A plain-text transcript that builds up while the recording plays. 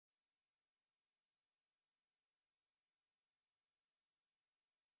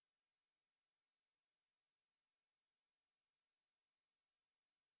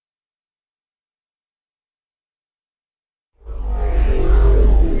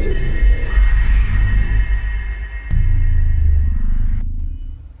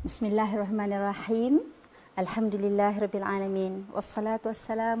Bismillahirrahmanirrahim. Alhamdulillahirabbil alamin. Wassalatu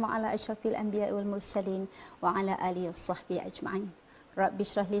wassalamu ala asyrafil anbiya'i wal mursalin wa ala alihi washabbihi ajma'in. Rabbi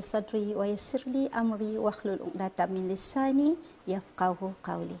shrah li sadri wa yassir li amri wa hlul 'uqdatam min lisani yafqahu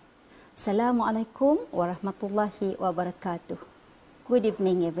qawli. Assalamualaikum warahmatullahi wabarakatuh. Good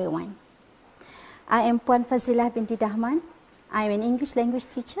evening everyone. I am Puan Fazilah Binti Dahman. I am an English language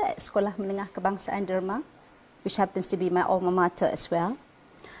teacher at Sekolah Menengah Kebangsaan Derma, which happens to be my alma mater as well.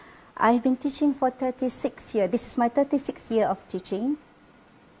 I've been teaching for 36 years. This is my 36th year of teaching.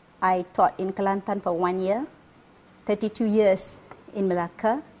 I taught in Kelantan for 1 year, 32 years in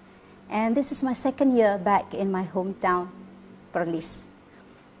Melaka, and this is my second year back in my hometown, Perlis.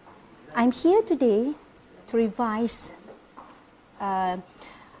 I'm here today to revise. Our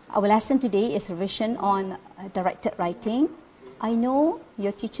lesson today is a revision on directed writing. I know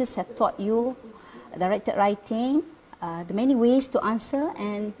your teachers have taught you directed writing, the many ways to answer,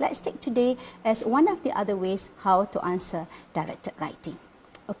 and let's take today as one of the other ways how to answer directed writing.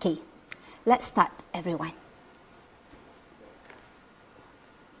 Okay, let's start everyone.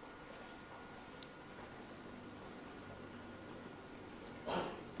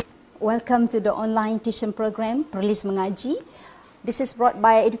 Welcome to the online tuition program Perlis Mengaji. This is brought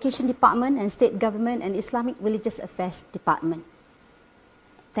by Education Department and State Government and Islamic Religious Affairs Department.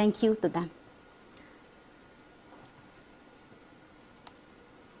 Thank you to them.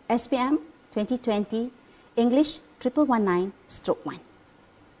 SPM 2020, English 1119/1.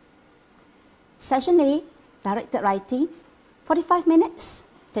 Session A, directed writing, 45 minutes,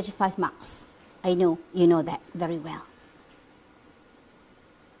 35 marks. I know you know that very well.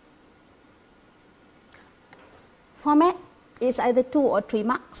 Format is either 2 or 3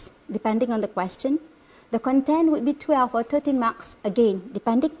 marks, depending on the question. The content would be 12 or 13 marks, again,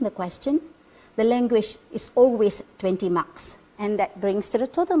 depending on the question. The language is always 20 marks. And that brings to the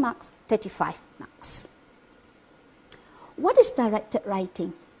total marks 35 marks. What is directed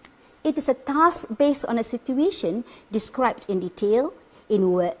writing? It is a task based on a situation described in detail, in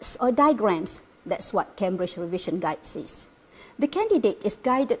words or diagrams. That's what Cambridge Revision Guide says. The candidate is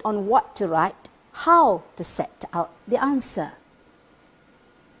guided on what to write, how to set out the answer.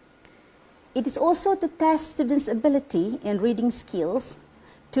 It is also to test students' ability in reading skills,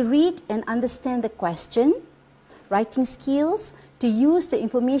 to read and understand the question, writing skills, to use the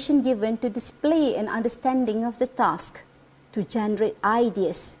information given to display an understanding of the task, to generate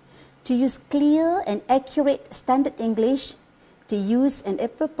ideas, to use clear and accurate standard English, to use an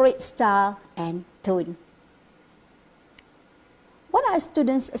appropriate style and tone. What are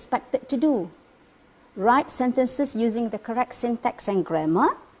students expected to do? Write sentences using the correct syntax and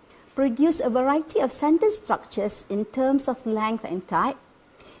grammar, produce a variety of sentence structures in terms of length and type,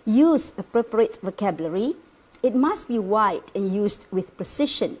 use appropriate vocabulary. It must be wide and used with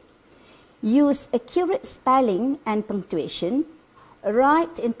precision. Use accurate spelling and punctuation.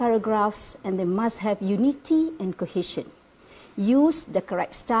 Write in paragraphs, and they must have unity and cohesion. Use the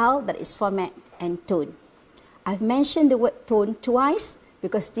correct style, that is format and tone. I've mentioned the word tone twice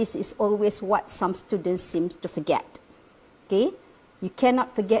because this is always what some students seem to forget. Okay? You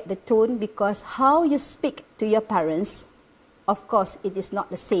cannot forget the tone because how you speak to your parents, of course, it is not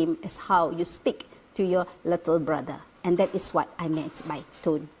the same as how you speak to your little brother, and that is what I meant by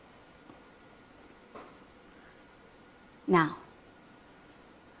tone. Now,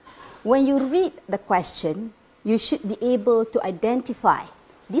 when you read the question, you should be able to identify.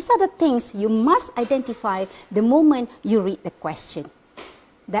 These are the things you must identify the moment you read the question.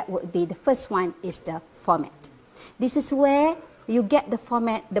 That would be the first one is the format. This is where you get the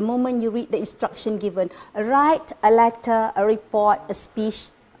format the moment you read the instruction given. Write a letter, a report, a speech,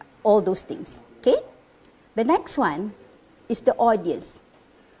 all those things. Okay? The next one is the audience.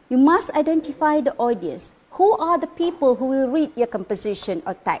 You must identify the audience. Who are the people who will read your composition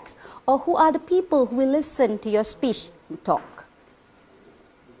or text? Or who are the people who will listen to your speech and talk?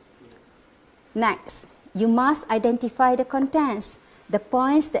 Next, you must identify the contents, the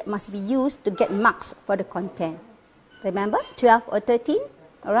points that must be used to get marks for the content. Remember, 12 or 13?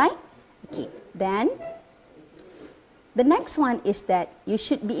 All right? Okay, then the next one is that you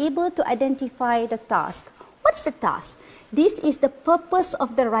should be able to identify the task. What is the task? This is the purpose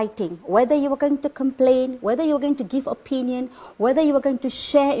of the writing. Whether you are going to complain, whether you are going to give opinion, whether you are going to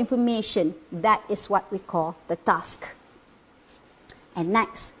share information, that is what we call the task. And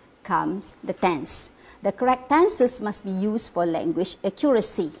next comes the tense. The correct tenses must be used for language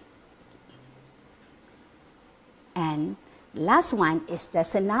accuracy. And last one is the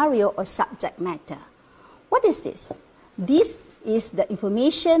scenario or subject matter. What is this? This is the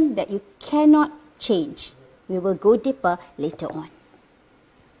information that you cannot change. We will go deeper later on.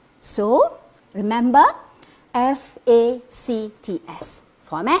 So, remember FACTS.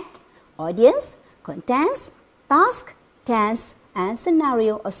 Format, audience, contents, task, tense, and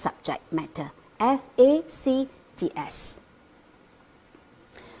scenario or subject matter. FACTS.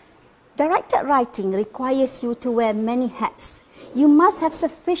 Directed writing requires you to wear many hats. You must have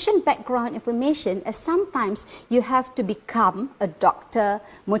sufficient background information, as sometimes you have to become a doctor,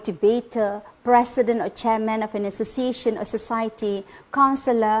 motivator, president or chairman of an association or society,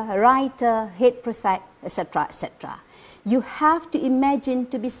 counselor, writer, head prefect, etc., etc. You have to imagine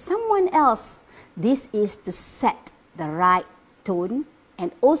to be someone else. This is to set the right tone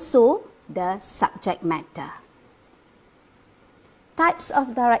and also the subject matter. Types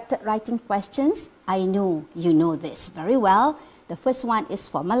of directed writing questions. I know you know this very well. The first one is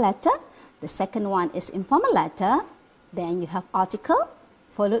formal letter. The second one is informal letter. Then you have article,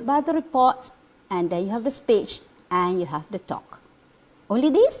 followed by the report, and then you have the speech, and you have the talk. Only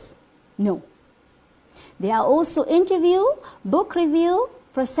this? No. There are also interview, book review,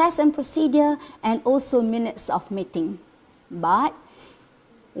 process and procedure, and also minutes of meeting. But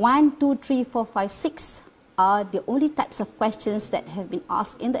 1, 2, 3, 4, 5, 6 are the only types of questions that have been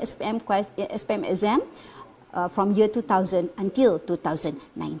asked in the SPM exam from year 2000 until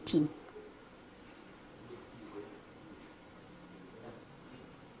 2019.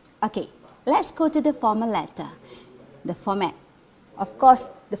 Okay, let's go to the formal letter. The format. Of course,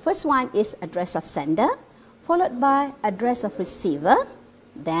 the first one is address of sender, followed by address of receiver.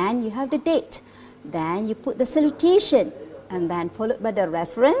 Then you have the date. Then you put the salutation, and then followed by the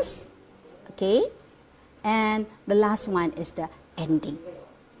reference. Okay, and the last one is the ending.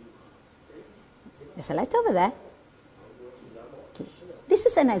 There's a letter over there. Okay. This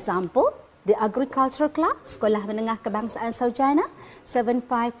is an example. The Agricultural Club, Sekolah Menengah Kebangsaan Sarjana,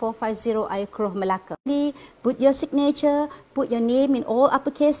 75450 Ayakroh, Melaka. Put your signature, put your name in all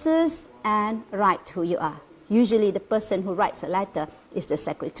uppercases, and write who you are. Usually the person who writes a letter is the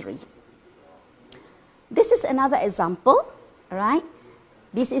secretary. This is another example, right?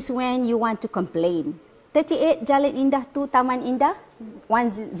 This is when you want to complain. 38 Jalan Indah 2 Taman Indah,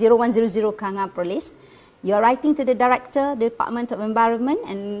 10100 KHAMIS Perlis. You are writing to the Director, Department of Environment,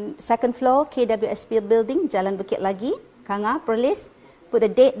 and second floor, KWSP building, Jalan Bukit Lagi, KHAMIS Perlis. Put the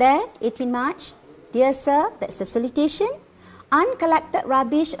date there, 18 March. Dear Sir, that's the salutation. Uncollected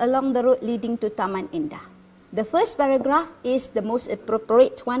rubbish along the road leading to Taman Indah. The first paragraph is the most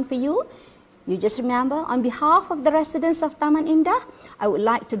appropriate one for you. You just remember, on behalf of the residents of Taman Indah, I would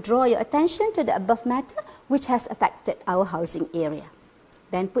like to draw your attention to the above matter which has affected our housing area.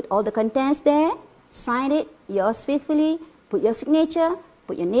 Then put all the contents there, sign it, yours faithfully, put your signature,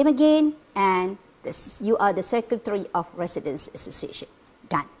 put your name again, and you are the Secretary of Residents Association.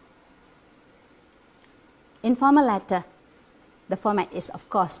 Done. Informal letter. The format is, of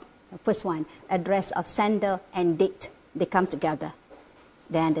course, the first one, address of sender and date. They come together.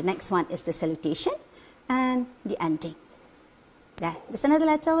 Then the next one is the salutation and the ending. There's another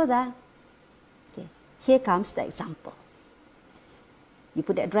letter over there. Okay. Here comes the example. You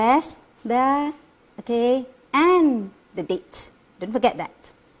put the address there, okay, and the date. Don't forget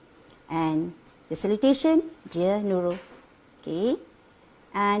that. And the salutation, Dear Nurul. Okay.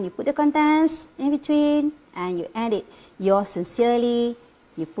 And you put the contents in between and you end it. Yours sincerely,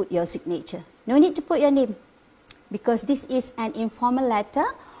 you put your signature. No need to put your name, because this is an informal letter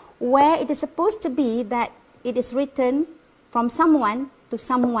where it is supposed to be that it is written from someone to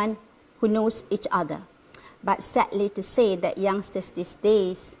someone who knows each other. But sadly to say that youngsters these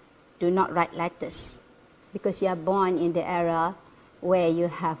days do not write letters, because you are born in the era where you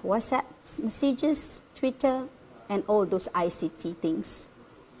have WhatsApp messages, Twitter, and all those ICT things.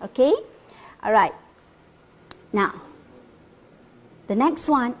 Okay? All right. Now, the next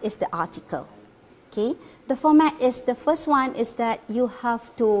one is the article. Okay? The format is, the first one is that you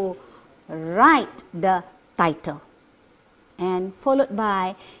have to write the title and followed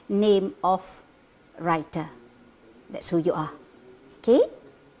by name of writer. That's who you are. Okay?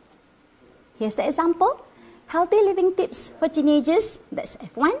 Here's the example. Healthy Living Tips for Teenagers. That's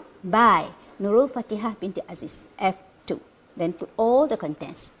F1 by Nurul Fatihah Binti Aziz. F2. Then put all the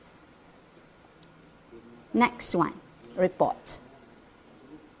contents. Next one, report.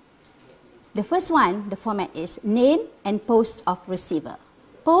 The first one, the format is name and post of receiver.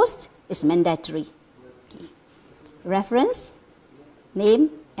 Post is mandatory. Okay. Reference, name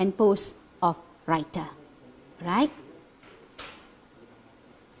and post of writer. Right?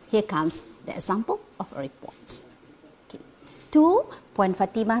 Here comes the example of a report. Okay. To Puan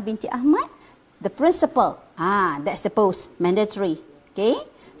Fatimah Binti Ahmad, the principal. That's the post, mandatory. Okay.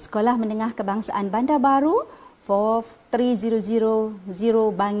 Sekolah Menengah Kebangsaan Bandar Baru, 43000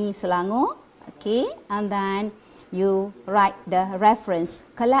 Bangi Selangor. Okay, and then you write the reference,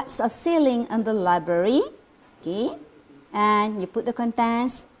 collapse of ceiling in the library. Okay, and you put the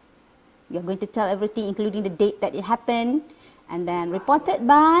contents. You're going to tell everything, including the date that it happened, and then reported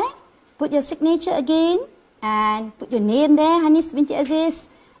by, put your signature again, and put your name there, Hanis binti Aziz,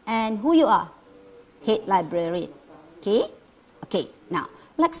 and who you are, head librarian. Okay, okay, now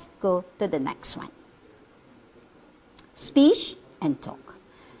let's go to the next one. Speech and talk.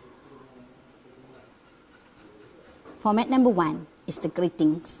 Format number 1 is the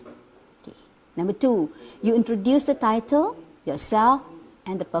greetings. Okay. Number 2, you introduce the title, yourself,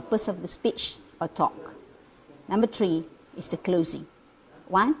 and the purpose of the speech or talk. Number 3 is the closing.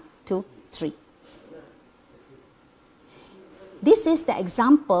 1, 2, 3. This is the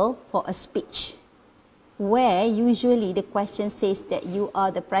example for a speech, where usually the question says that you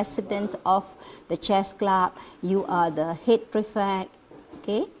are the president of the chess club, you are the head prefect,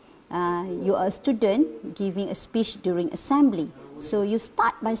 okay? You are a student giving a speech during assembly. So you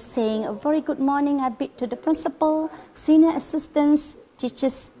start by saying a very good morning I bid to the principal, senior assistants,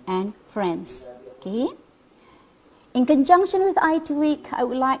 teachers and friends, okay? In conjunction with IT Week, I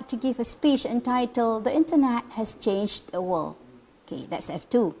would like to give a speech entitled The Internet Has Changed the World. Okay, that's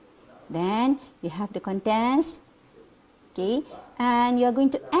F2. Then you have the contents, okay, and you are going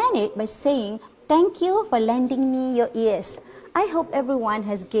to end it by saying, thank you for lending me your ears. I hope everyone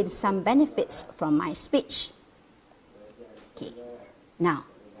has gained some benefits from my speech. Okay, now,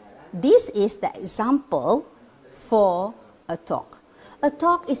 this is the example for a talk. A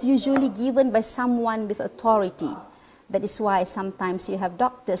talk is usually given by someone with authority. That is why sometimes you have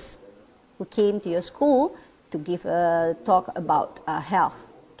doctors who came to your school to give a talk about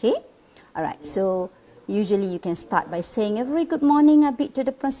health. Okay? Alright, so usually you can start by saying a very good morning I bid to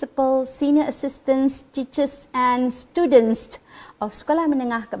the principal, senior assistants, teachers and students of Sekolah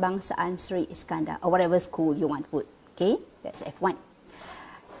Menengah Kebangsaan Sri Iskandar, or whatever school you want to put. Okay? That's F1.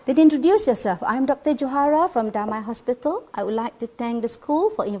 Then introduce yourself. I'm Dr. Johara from Damai Hospital. I would like to thank the school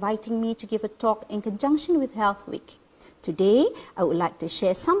for inviting me to give a talk in conjunction with Health Week. Today, I would like to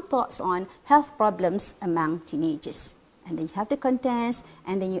share some thoughts on health problems among teenagers. And then you have the contents,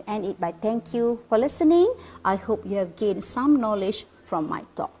 and then you end it by thank you for listening. I hope you have gained some knowledge from my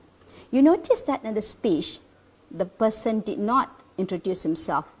talk. You notice that in the speech, the person did not introduce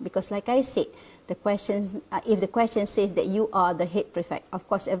himself because like I said, the questions, if the question says that you are the head prefect, of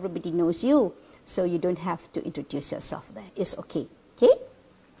course everybody knows you, so you don't have to introduce yourself there. It's okay. Okay?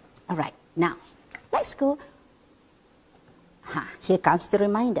 Alright, now let's go. Here comes the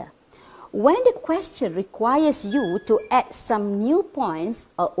reminder. When the question requires you to add some new points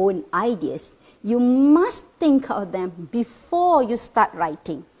or own ideas, you must think of them before you start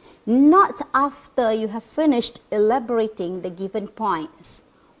writing, not after you have finished elaborating the given points.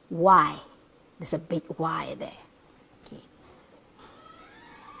 Why? There's a big why there. Okay.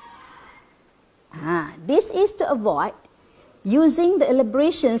 This is to avoid using the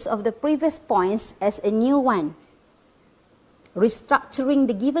elaborations of the previous points as a new one, restructuring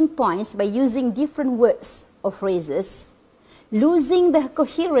the given points by using different words or phrases, losing the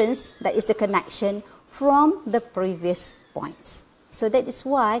coherence, that is the connection, from the previous points. So that is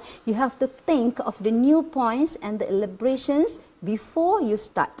why you have to think of the new points and the elaborations before you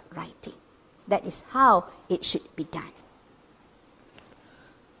start writing. That is how it should be done.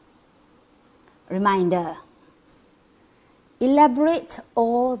 Reminder, elaborate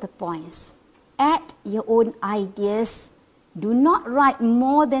all the points. Add your own ideas. Do not write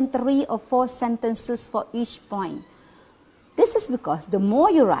more than 3 or 4 sentences for each point. This is because the more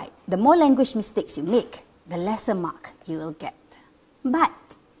you write, the more language mistakes you make, the lesser mark you will get.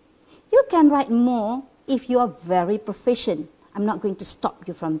 But you can write more if you are very proficient. I'm not going to stop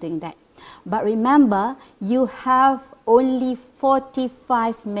you from doing that. But remember, you have only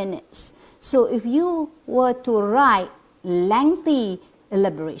 45 minutes. So if you were to write lengthy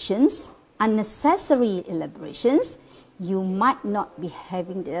elaborations, unnecessary elaborations, you might not be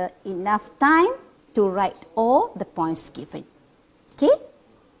having enough time to write all the points given. Okay?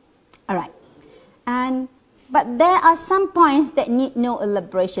 Alright. But there are some points that need no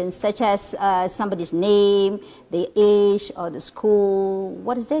elaboration, such as somebody's name, their age, or the school.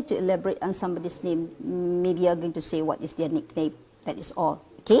 What is there to elaborate on somebody's name? Maybe you're going to say what is their nickname. That is all.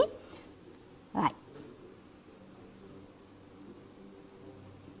 Okay? Right.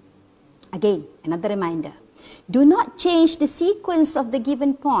 Again, another reminder. Do not change the sequence of the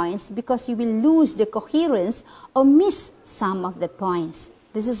given points because you will lose the coherence or miss some of the points.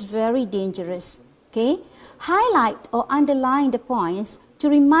 This is very dangerous. Okay? Highlight or underline the points to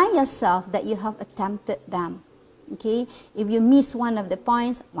remind yourself that you have attempted them. Okay, if you miss one of the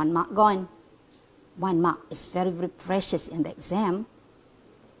points, 1 mark gone. 1 mark is very, very precious in the exam.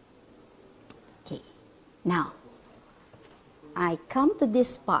 Okay, now I come to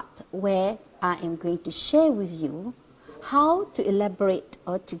this part where I am going to share with you how to elaborate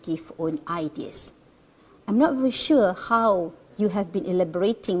or to give own ideas. I'm not very sure how you have been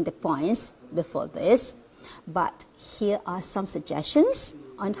elaborating the points before this, but here are some suggestions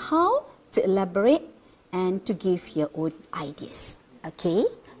on how to elaborate and to give your own ideas. Okay,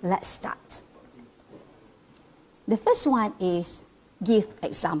 let's start. The first one is give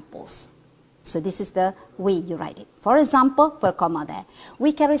examples. So this is the way you write it. For example, for a comma there,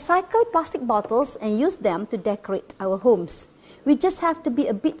 we can recycle plastic bottles and use them to decorate our homes. We just have to be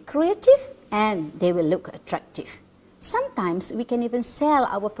a bit creative and they will look attractive. Sometimes we can even sell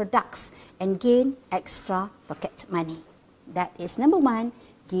our products and gain extra pocket money. That is number 1,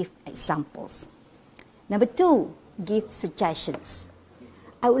 give examples. Number 2, give suggestions.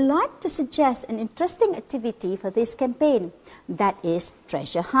 I would like to suggest an interesting activity for this campaign, that is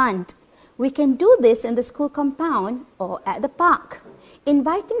treasure hunt. We can do this in the school compound or at the park.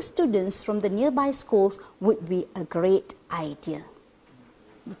 Inviting students from the nearby schools would be a great idea.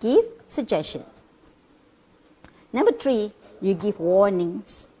 You give suggestions. Number 3, you give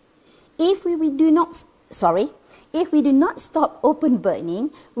warnings. If we do not stop open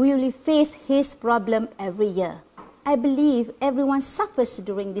burning, we will face haze problem every year. I believe everyone suffers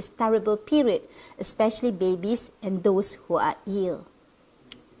during this terrible period, especially babies and those who are ill.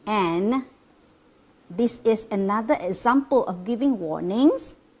 And this is another example of giving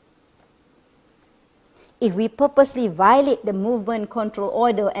warnings. If we purposely violate the Movement Control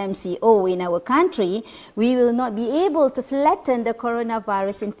Order MCO in our country, we will not be able to flatten the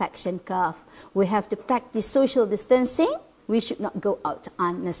coronavirus infection curve. We have to practice social distancing. We should not go out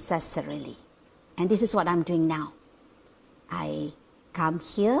unnecessarily. And this is what I'm doing now. I come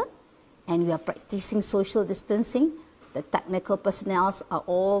here and we are practicing social distancing. The technical personnel are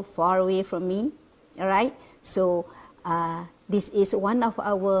all far away from me. All right, so this is one of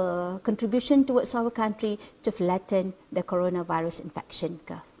our contribution towards our country to flatten the coronavirus infection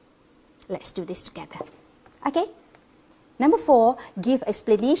curve. Let's do this together. Okay. Number 4, give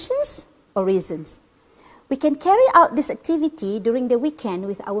explanations or reasons. We can carry out this activity during the weekend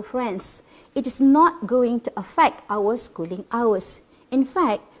with our friends. It is not going to affect our schooling hours. In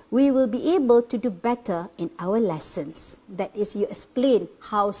fact, we will be able to do better in our lessons. That is, you explain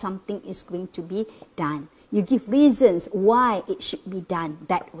how something is going to be done. You give reasons why it should be done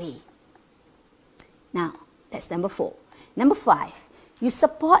that way. Now, that's number 4. Number 5, you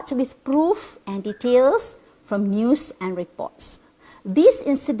support with proof and details from news and reports. This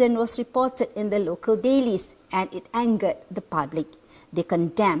incident was reported in the local dailies and it angered the public. They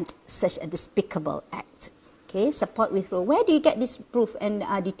condemned such a despicable act. Okay, support with proof. Where do you get this proof and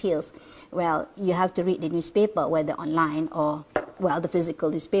details? Well, you have to read the newspaper, whether online or, well, the physical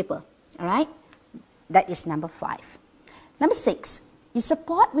newspaper. All right? That is number 5. Number 6, you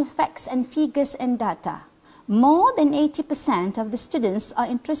support with facts and figures and data. More than 80% of the students are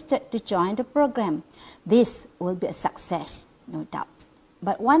interested to join the program. This will be a success, no doubt.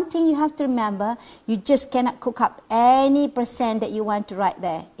 But one thing you have to remember, you just cannot cook up any percent that you want to write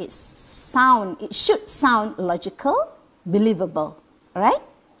there. It should sound logical, believable. All right?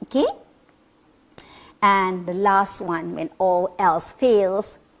 Okay? And the last one, when all else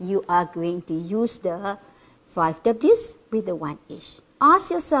fails, you are going to use the 5 W's with the 1 H.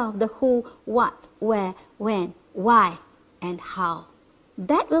 Ask yourself the who, what, where, when, why, and how.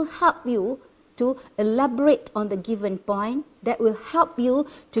 That will help you to elaborate on the given point. That will help you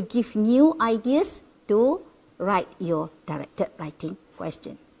to give new ideas to write your directed writing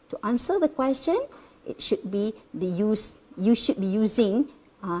question. To answer the question, it should be you should be using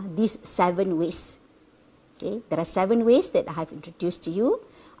these 7 ways. Okay, there are 7 ways that I have introduced to you.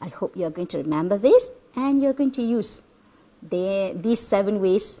 I hope you are going to remember this and you are going to use these 7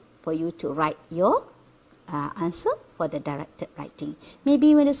 ways for you to write your answer for the directed writing.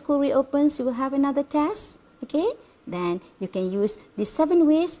 Maybe when the school reopens, you will have another test. Okay, then you can use these 7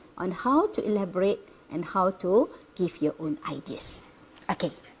 ways on how to elaborate and how to give your own ideas.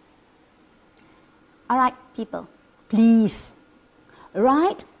 Okay. All right, people, please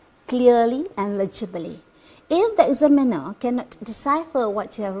write clearly and legibly. If the examiner cannot decipher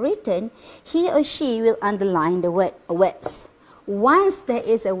what you have written, he or she will underline the words. Once there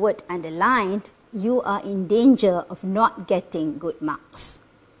is a word underlined, you are in danger of not getting good marks.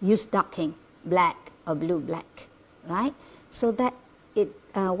 Use darking, black or blue black, right? So that the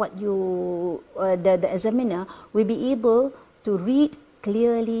examiner will be able to read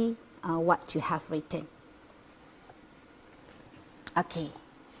clearly what you have written. Okay.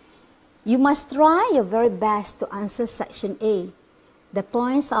 You must try your very best to answer section A. The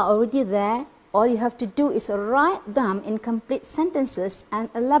points are already there. All you have to do is write them in complete sentences and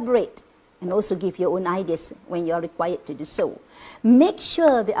elaborate, and also give your own ideas when you are required to do so. Make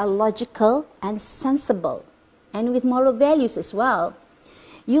sure they are logical and sensible, and with moral values as well.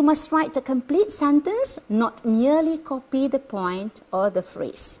 You must write a complete sentence, not merely copy the point or the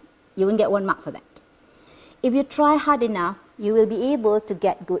phrase. You won't get 1 mark for that. If you try hard enough, you will be able to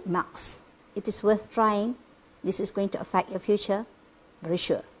get good marks. It is worth trying. This is going to affect your future, very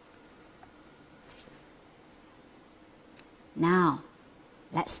sure. Now,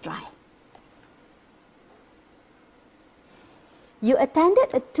 let's try. You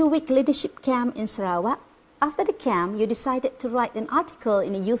attended a 2-week leadership camp in Sarawak. After the camp, you decided to write an article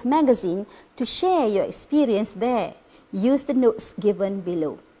in a youth magazine to share your experience there. Use the notes given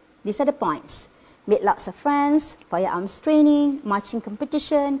below. These are the points. Made lots of friends, firearms training, marching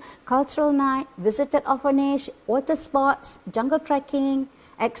competition, cultural night, visited orphanage, water sports, jungle trekking,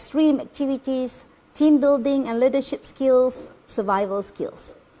 extreme activities, team building and leadership skills, survival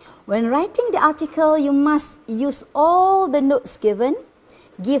skills. When writing the article, you must use all the notes given,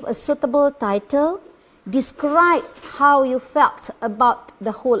 give a suitable title, describe how you felt about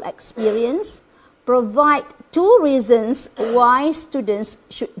the whole experience, provide 2 reasons why students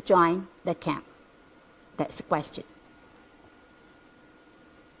should join the camp. That's the question.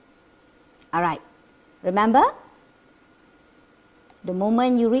 All right. Remember, the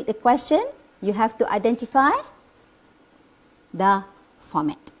moment you read the question, you have to identify the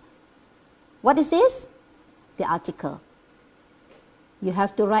format. What is this? The article. You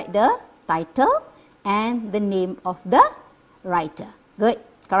have to write the title and the name of the writer. Good,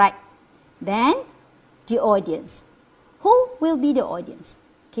 correct. Then, the audience. Who will be the audience?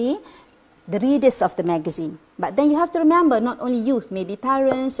 Okay, the readers of the magazine. But then you have to remember, not only youth, maybe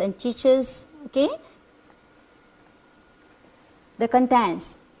parents and teachers. Okay. The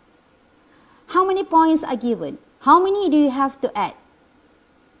contents. How many points are given? How many do you have to add?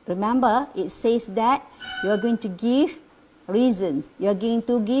 Remember, it says that you are going to give reasons. You are going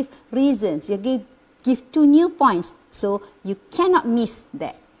to give reasons. You are going to give 2 new points. So you cannot miss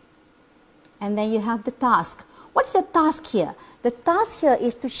that. And then you have the task. What is the task here? The task here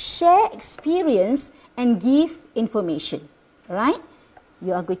is to share experience and give information. Right?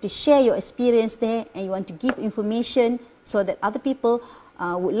 You are going to share your experience there, and you want to give information so that other people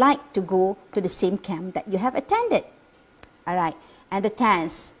would like to go to the same camp that you have attended. All right. And the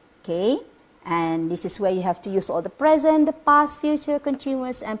tense, okay? And this is where you have to use all the present, the past, future,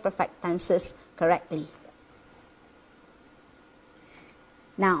 continuous, and perfect tenses correctly.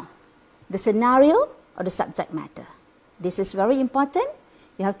 Now, the scenario or the subject matter. This is very important.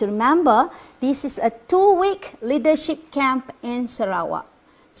 You have to remember, this is a 2-week leadership camp in Sarawak.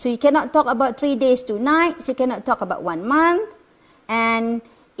 So you cannot talk about 3 days, 2 nights. You cannot talk about 1 month. And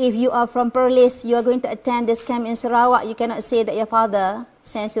if you are from Perlis, you are going to attend this camp in Sarawak, you cannot say that your father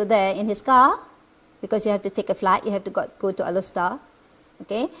sends you there in his car, because you have to take a flight, you have to go to Alostar.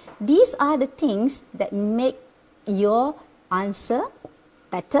 Okay? These are the things that make your answer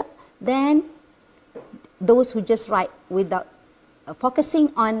better than those who just write without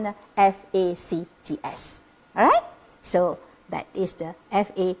focusing on the FACTS. Alright? So, that is the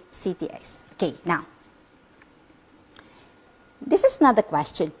FACTS. Okay, now. This is another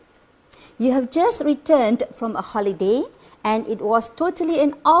question. You have just returned from a holiday and it was totally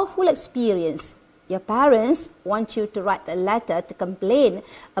an awful experience. Your parents want you to write a letter to complain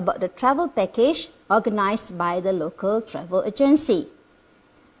about the travel package organized by the local travel agency.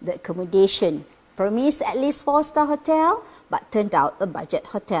 The accommodation promised at least 4-star hotel but turned out a budget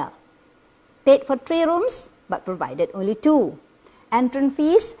hotel. Paid for 3 rooms but provided only 2. Entrance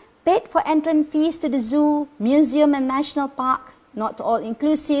fees, paid for entrance fees to the zoo, museum and national park, not all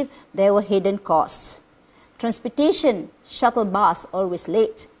inclusive, there were hidden costs. Transportation, shuttle bus always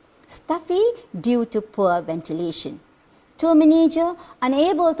late. Stuffy due to poor ventilation. Tour manager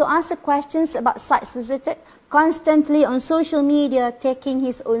unable to answer questions about sites visited, constantly on social media taking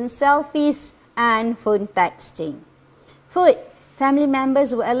his own selfies and phone texting. Food, family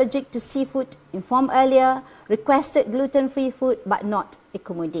members were allergic to seafood, informed earlier, requested gluten-free food but not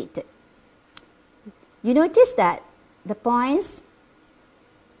accommodated. You notice that the points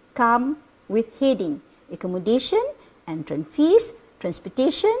come with heading: accommodation, entrance fees,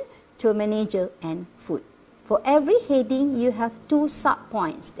 transportation, tour manager and food. For every heading, you have 2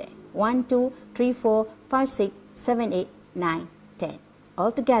 sub-points there. 1, 2, 3, 4, 5, 6, 7, 8, 9, 10.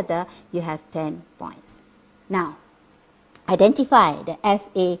 Altogether, you have 10 points. Now, identify the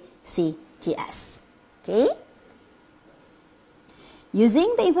FACTS. Okay?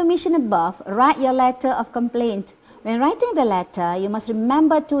 Using the information above, write your letter of complaint. When writing the letter, you must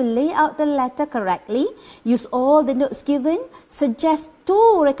remember to lay out the letter correctly, use all the notes given, suggest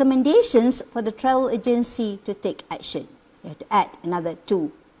 2 recommendations for the travel agency to take action. You have to add another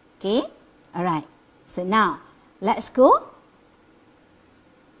 2. Okay? Alright. So now, let's go.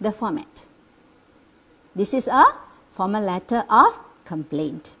 The format. This is a formal letter of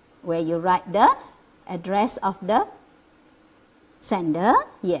complaint, where you write the address of the sender,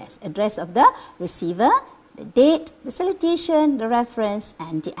 yes, address of the receiver, the date, the salutation, the reference,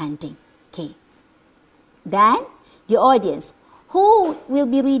 and the ending. Okay. Then, the audience. Who will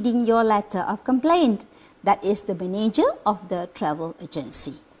be reading your letter of complaint? That is the manager of the travel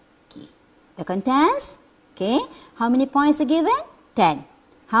agency. Okay. The contents. Okay. How many points are given? 10.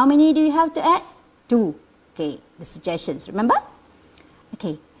 How many do you have to add? 2. Okay. The suggestions, remember?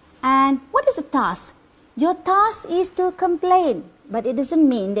 Okay. And what is the task? Your task is to complain. But it doesn't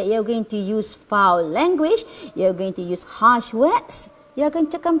mean that you're going to use foul language, you're going to use harsh words. You're going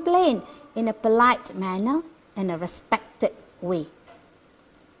to complain in a polite manner, in a respected way.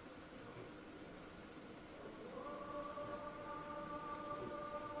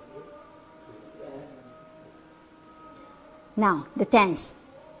 Now, the tense.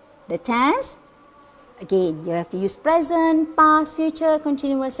 The tense, again, you have to use present, past, future,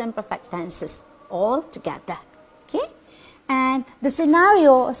 continuous, and perfect tenses all together. Okay? And the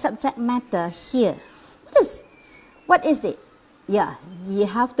scenario or subject matter here, what is it? Yeah, you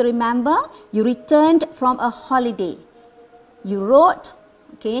have to remember, you returned from a holiday. You wrote,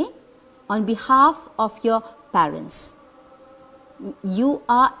 okay, on behalf of your parents. You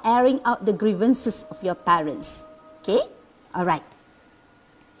are airing out the grievances of your parents. Okay? All right.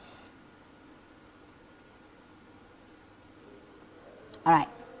 All right.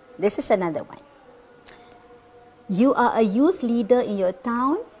 This is another one. You are a youth leader in your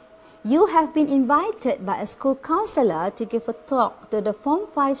town. You have been invited by a school counsellor to give a talk to the Form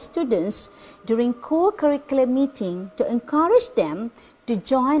 5 students during co-curricular meeting to encourage them to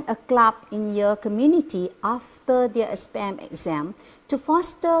join a club in your community after their SPM exam to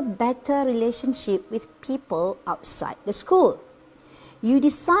foster better relationship with people outside the school. You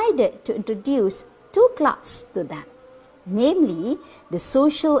decided to introduce 2 clubs to them, namely the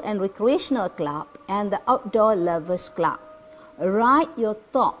Social and Recreational Club and the Outdoor Lovers Club. Write your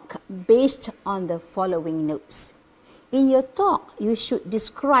talk based on the following notes. In your talk, you should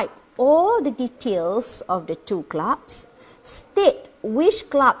describe all the details of the 2 clubs, state which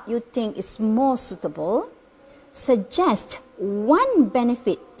club you think is more suitable, suggest 1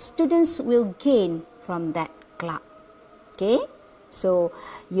 benefit students will gain from that club. Okay? So,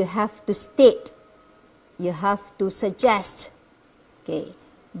 you have to state, you have to suggest. Okay?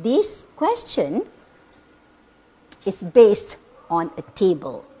 This question is based on a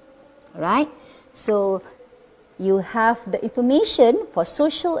table, right? So, you have the information for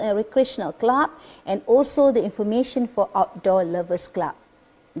Social and Recreational Club and also the information for Outdoor Lovers Club.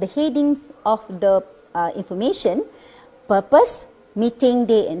 The headings of the information: purpose, meeting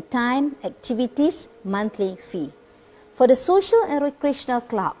day and time, activities, monthly fee. For the Social and Recreational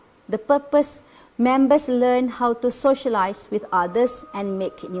Club, the purpose: members learn how to socialize with others and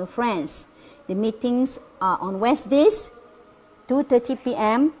make new friends. The meetings are on Wednesdays, 2:30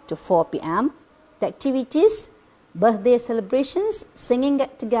 p.m. to 4 p.m. The activities: birthday celebrations, singing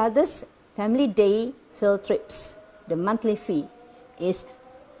get-togethers, family day, field trips. The monthly fee is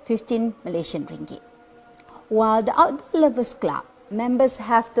 15 Malaysian ringgit. While the Outdoor Lovers Club, members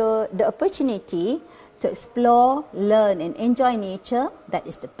have the opportunity to explore, learn and enjoy nature. That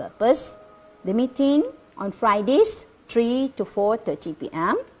is the purpose. The meeting on Fridays, 3 to 4:30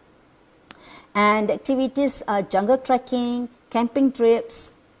 p.m. And the activities are jungle trekking, camping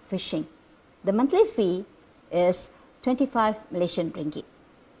trips, fishing. The monthly fee is 25 Malaysian ringgit.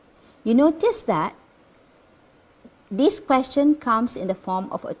 You notice that this question comes in the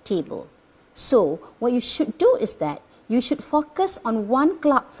form of a table. So, what you should do is that you should focus on 1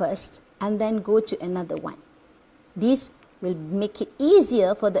 club first and then go to another one. This will make it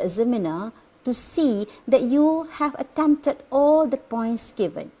easier for the examiner to see that you have attempted all the points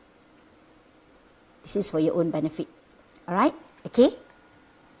given. This is for your own benefit. Alright? Okay?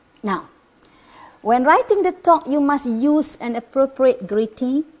 Now, when writing the talk, you must use an appropriate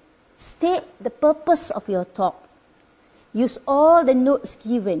greeting. State the purpose of your talk. Use all the notes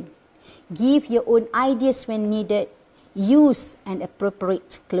given. Give your own ideas when needed. Use an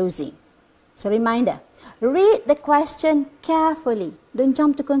appropriate closing. So, reminder, read the question carefully. Don't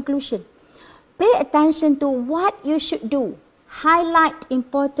jump to conclusion. Pay attention to what you should do. Highlight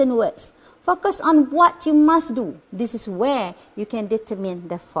important words. Focus on what you must do. This is where you can determine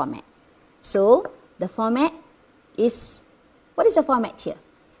the format. So, the format is, what is the format here?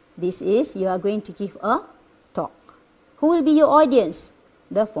 This is, you are going to give a talk. Who will be your audience?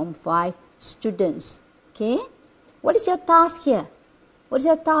 The Form 5 students. Okay? What is your task here? What is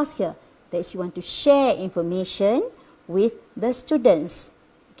your task here? That is, you want to share information with the students.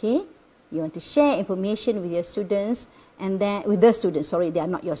 Okay? You want to share information with your students, and then with the students, sorry, they are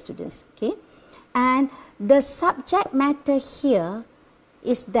not your students. Okay? And the subject matter here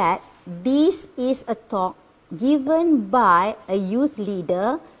is that this is a talk given by a youth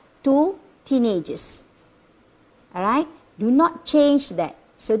leader to teenagers. Alright? Do not change that.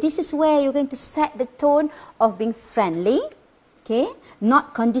 So this is where you're going to set the tone of being friendly, okay,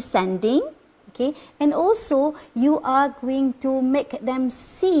 not condescending, okay, and also you are going to make them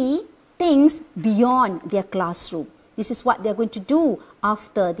see things beyond their classroom. This is what they're going to do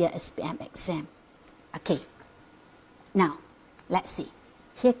after their SPM exam. Okay. Now, let's see.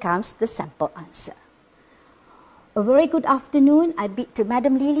 Here comes the sample answer. A very good afternoon. I bid to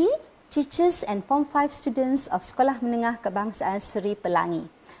Madam Lily, teachers and Form 5 students of Sekolah Menengah Kebangsaan Seri Pelangi.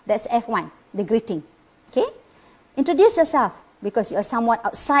 That's F1, the greeting. Okay? Introduce yourself because you are somewhat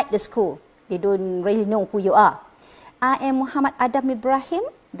outside the school. They don't really know who you are. I am Muhammad Adam Ibrahim,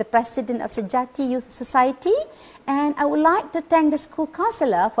 the President of Sejati Youth Society, and I would like to thank the school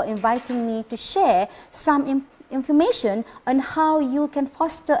counsellor for inviting me to share some information on how you can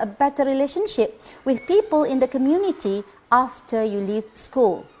foster a better relationship with people in the community after you leave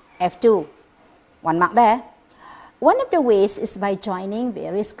school. F2, 1 mark there. One of the ways is by joining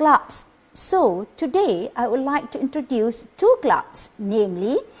various clubs. So today I would like to introduce 2 clubs,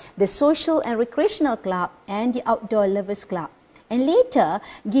 namely the Social and Recreational Club and the Outdoor Lovers Club, and later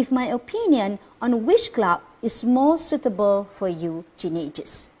give my opinion on which club is more suitable for you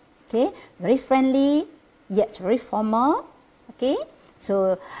teenagers. Okay, very friendly yet very formal. Okay,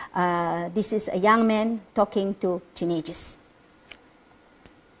 so this is a young man talking to teenagers.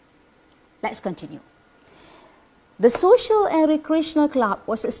 Let's continue. The Social and Recreational Club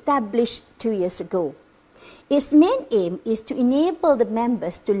was established 2 years ago. Its main aim is to enable the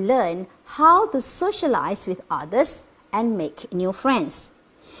members to learn how to socialize with others and make new friends.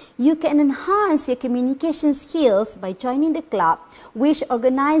 You can enhance your communication skills by joining the club, which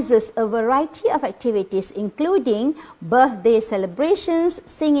organizes a variety of activities including birthday celebrations,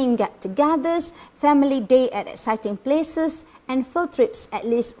 singing get-togethers, family day at exciting places, and field trips at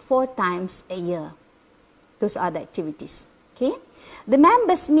least 4 times a year. Those are the activities. Okay? The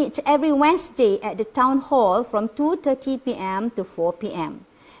members meet every Wednesday at the town hall from 2:30 p.m. to 4 p.m.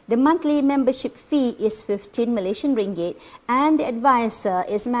 The monthly membership fee is 15 Malaysian ringgit, and the advisor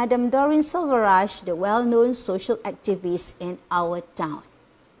is Madam Doreen Silverrush, the well-known social activist in our town.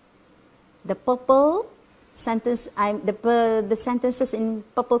 The purple sentence, the sentences in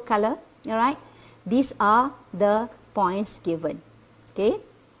purple color, all right? These are the points given. Okay?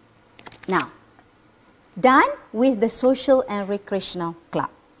 Now, done with the Social and Recreational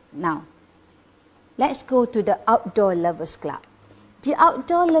Club. Now, let's go to the Outdoor Lovers Club. The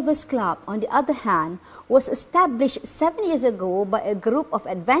Outdoor Lovers Club, on the other hand, was established 7 years ago by a group of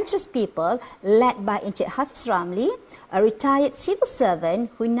adventurous people led by Encik Hafiz Ramli, a retired civil servant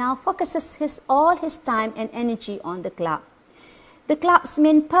who now focuses all his time and energy on the club. The club's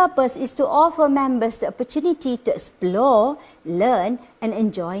main purpose is to offer members the opportunity to explore, learn, and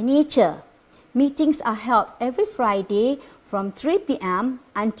enjoy nature. Meetings are held every Friday from 3 p.m.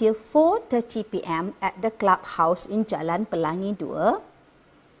 until 4:30 p.m. at the clubhouse in Jalan Pelangi 2,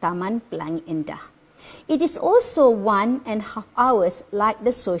 Taman Pelangi Indah. It is also 1.5 hours like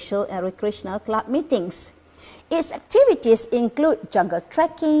the Social and Recreational Club meetings. Its activities include jungle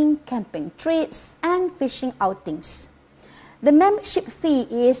trekking, camping trips, and fishing outings. The membership fee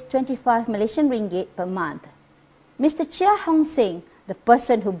is 25 Malaysian ringgit per month. Mr. Chia Hong Sing, the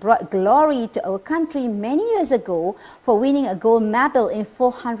person who brought glory to our country many years ago for winning a gold medal in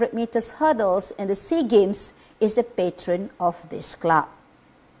 400 meters hurdles in the SEA Games, is the patron of this club.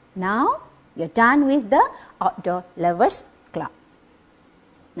 Now, you're done with the Outdoor Lovers Club.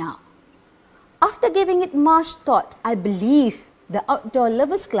 Now, after giving it much thought, I believe the Outdoor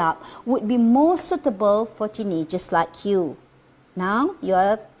Lovers Club would be more suitable for teenagers like you. Now,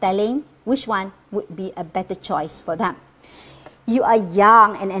 you're telling which one would be a better choice for them. You are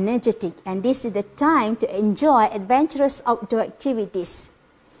young and energetic, and this is the time to enjoy adventurous outdoor activities.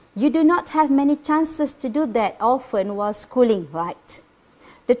 You do not have many chances to do that often while schooling, right?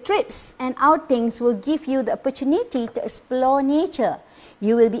 The trips and outings will give you the opportunity to explore nature.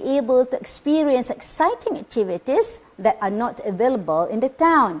 You will be able to experience exciting activities that are not available in the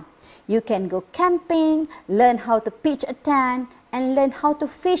town. You can go camping, learn how to pitch a tent, and learn how to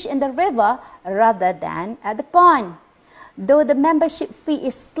fish in the river rather than at the pond. Though the membership fee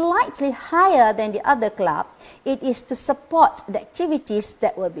is slightly higher than the other club, it is to support the activities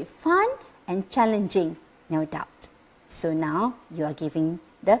that will be fun and challenging, no doubt. So now you are giving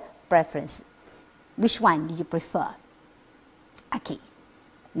the preference. Which one do you prefer? Okay,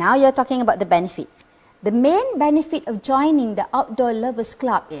 now you're talking about the benefit. The main benefit of joining the Outdoor Lovers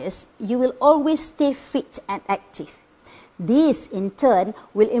Club is you will always stay fit and active. This in turn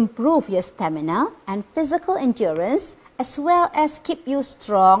will improve your stamina and physical endurance as well as keep you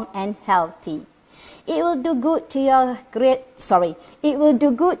strong and healthy. It will do good to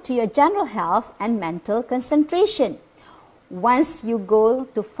your general health and mental concentration once you go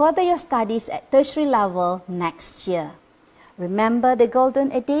to further your studies at tertiary level next year. Remember the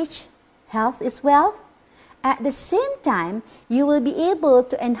golden adage, health is wealth? At the same time, you will be able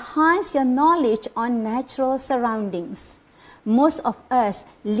to enhance your knowledge on natural surroundings. Most of us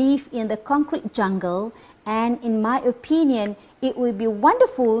live in the concrete jungle, and in my opinion, it will be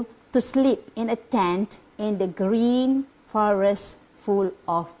wonderful to sleep in a tent in the green forest full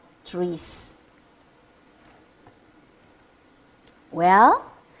of trees. Well,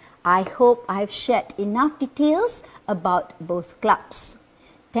 I hope I've shared enough details about both clubs.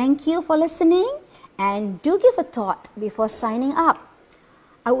 Thank you for listening, and do give a thought before signing up.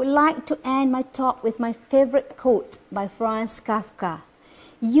 I would like to end my talk with my favorite quote by Franz Kafka.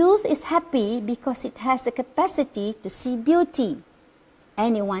 Youth is happy because it has the capacity to see beauty.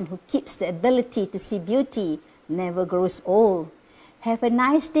 Anyone who keeps the ability to see beauty never grows old. Have a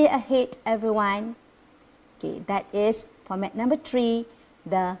nice day ahead, everyone. Okay, that is format number 3,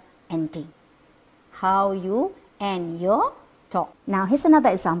 the ending. How you end your talk. Now, here's another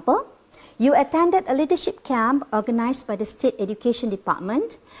example. You attended a leadership camp organized by the State Education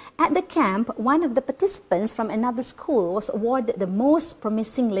Department. At the camp, one of the participants from another school was awarded the most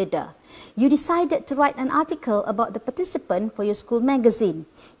promising leader. You decided to write an article about the participant for your school magazine.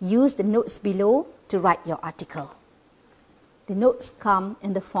 Use the notes below to write your article. The notes come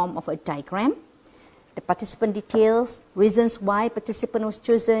in the form of a diagram. The participant details, reasons why participant was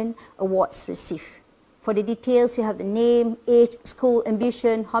chosen, awards received. For the details, you have the name, age, school,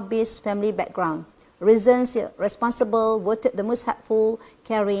 ambition, hobbies, family background. Reasons, you're responsible, voted the most helpful,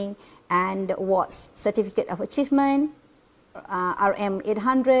 caring, and awards. Certificate of Achievement, RM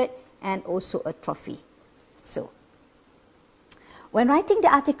 800, and also a trophy. So, when writing the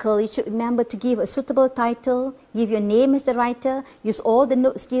article, you should remember to give a suitable title, give your name as the writer, use all the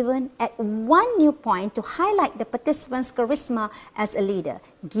notes given, add one new point to highlight the participant's charisma as a leader.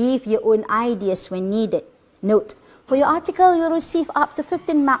 Give your own ideas when needed. Note, for your article, you will receive up to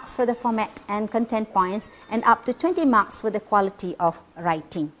 15 marks for the format and content points and up to 20 marks for the quality of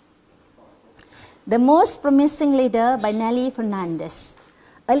writing. The Most Promising Leader by Nelly Fernandez.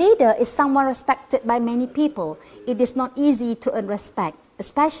 A leader is someone respected by many people. It is not easy to earn respect,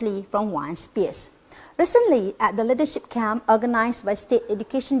 especially from one's peers. Recently, at the leadership camp organized by State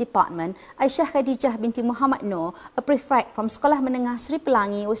Education Department, Aisyah Khadijah binti Muhammad Noor, a prefect from Sekolah Menengah Sri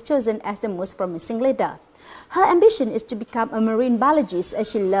Pelangi, was chosen as the most promising leader. Her ambition is to become a marine biologist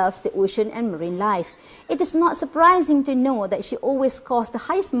as she loves the ocean and marine life. It is not surprising to know that she always scores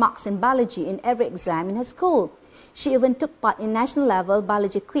the highest marks in biology in every exam in her school. She even took part in national level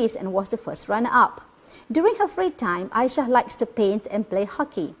biology quiz and was the first runner-up. During her free time, Aisyah likes to paint and play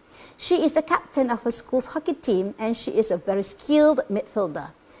hockey. She is the captain of her school's hockey team and she is a very skilled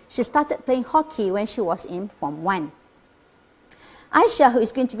midfielder. She started playing hockey when she was in Form 1. Aisyah, who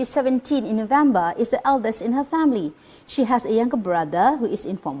is going to be 17 in November, is the eldest in her family. She has a younger brother who is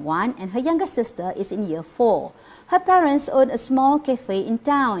in Form 1 and her younger sister is in Year 4. Her parents own a small cafe in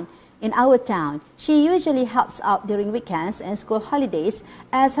our town. She usually helps out during weekends and school holidays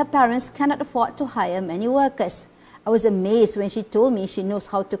as her parents cannot afford to hire many workers. I was amazed when she told me she knows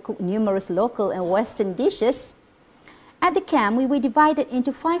how to cook numerous local and Western dishes. At the camp, we were divided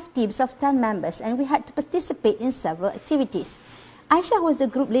into 5 teams of 10 members and we had to participate in several activities. Aisyah was the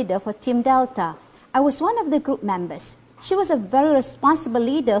group leader for Team Delta. I was one of the group members. She was a very responsible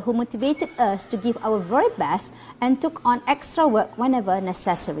leader who motivated us to give our very best and took on extra work whenever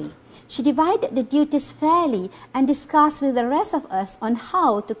necessary. She divided the duties fairly and discussed with the rest of us on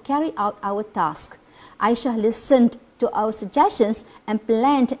how to carry out our task. Aisyah listened to our suggestions and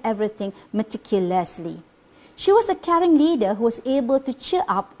planned everything meticulously. She was a caring leader who was able to cheer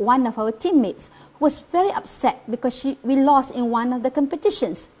up one of our teammates who was very upset because we lost in one of the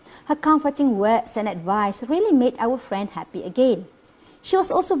competitions. Her comforting words and advice really made our friend happy again. She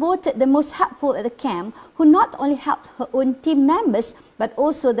was also voted the most helpful at the camp, who not only helped her own team members, but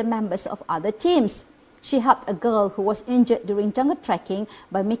also the members of other teams. She helped a girl who was injured during jungle trekking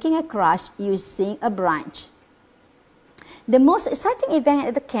by making a crutch using a branch. The most exciting event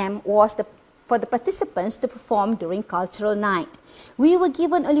at the camp was for the participants to perform during cultural night. We were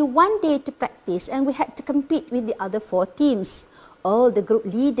given only one day to practice, and we had to compete with the other 4 teams. All the group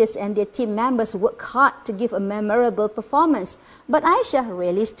leaders and their team members worked hard to give a memorable performance, but Aisha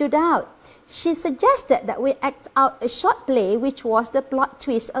really stood out. She suggested that we act out a short play which was the plot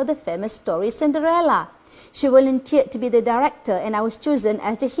twist of the famous story Cinderella. She volunteered to be the director, and I was chosen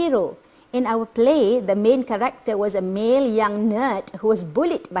as the hero. In our play, the main character was a male young nerd who was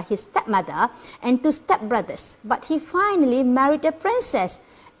bullied by his stepmother and 2 stepbrothers, but he finally married a princess.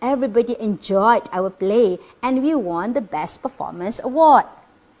 Everybody enjoyed our play, and we won the Best Performance Award.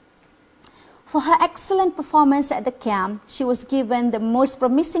 For her excellent performance at the camp, she was given the Most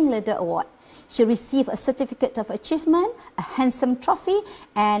Promising Leader Award. She received a Certificate of Achievement, a handsome trophy,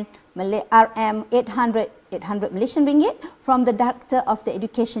 and RM 800 Malaysian ringgit from the Director of the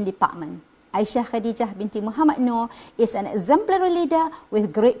Education Department. Aisyah Khadijah binti Muhammad Noor is an exemplary leader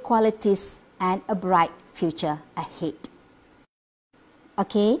with great qualities and a bright future ahead.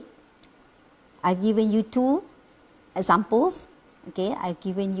 Okay, I've given you 2 examples. Okay, I've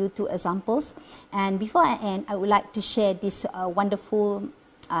given you 2 examples. And before I end, I would like to share this wonderful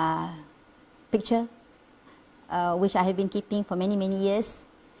picture, which I have been keeping for many years.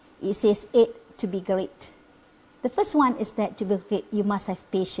 It says 8 to be great. The first one is that to be great, you must have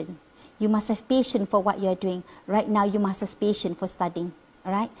patience. You must have patience for what you are doing. Right now, you must have patience for studying.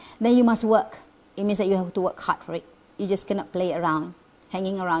 All right? Then you must work. It means that you have to work hard for it. You just cannot play around,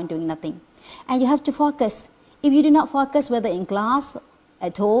 hanging around doing nothing. And you have to focus. If you do not focus, whether in class,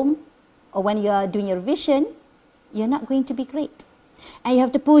 at home, or when you are doing your revision, you're not going to be great. And you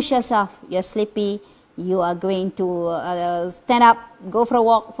have to push yourself. You're sleepy. You are going to stand up, go for a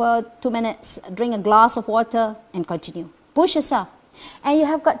walk for 2 minutes, drink a glass of water, and continue. Push yourself. And you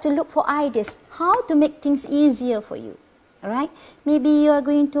have got to look for ideas, how to make things easier for you. All right? Maybe you are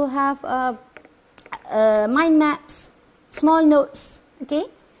going to have mind maps, small notes, okay?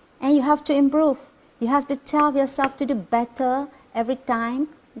 And you have to improve. You have to tell yourself to do better every time,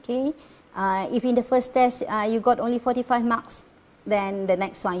 okay? If in the first test you got only 45 marks, then the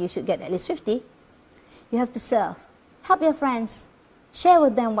next one you should get at least 50. You have to serve. Help your friends. Share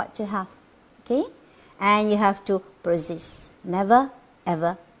with them what you have, okay? And you have to persist. Never,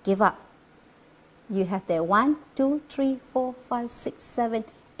 ever give up. You have there 1, 2, 3, 4, 5, 6, 7,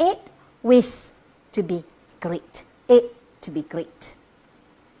 8 ways to be great. 8 to be great.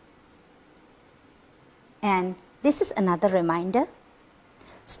 And this is another reminder.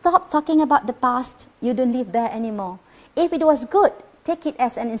 Stop talking about the past. You don't live there anymore. If it was good, take it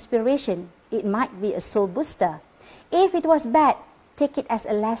as an inspiration. It might be a soul booster. If it was bad, take it as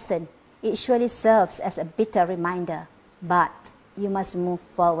a lesson. It surely serves as a bitter reminder. But you must move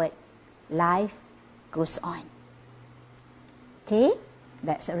forward. Life goes on. Okay?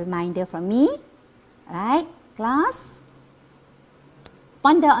 That's a reminder from me. Alright, class?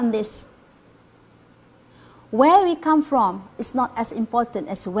 Ponder on this. Where we come from is not as important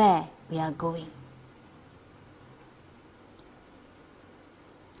as where we are going.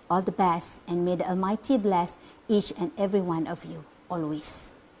 All the best, and may the Almighty bless each and every one of you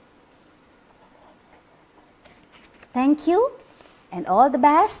always. Thank you, and all the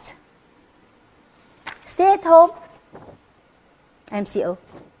best. Stay at home. MCO.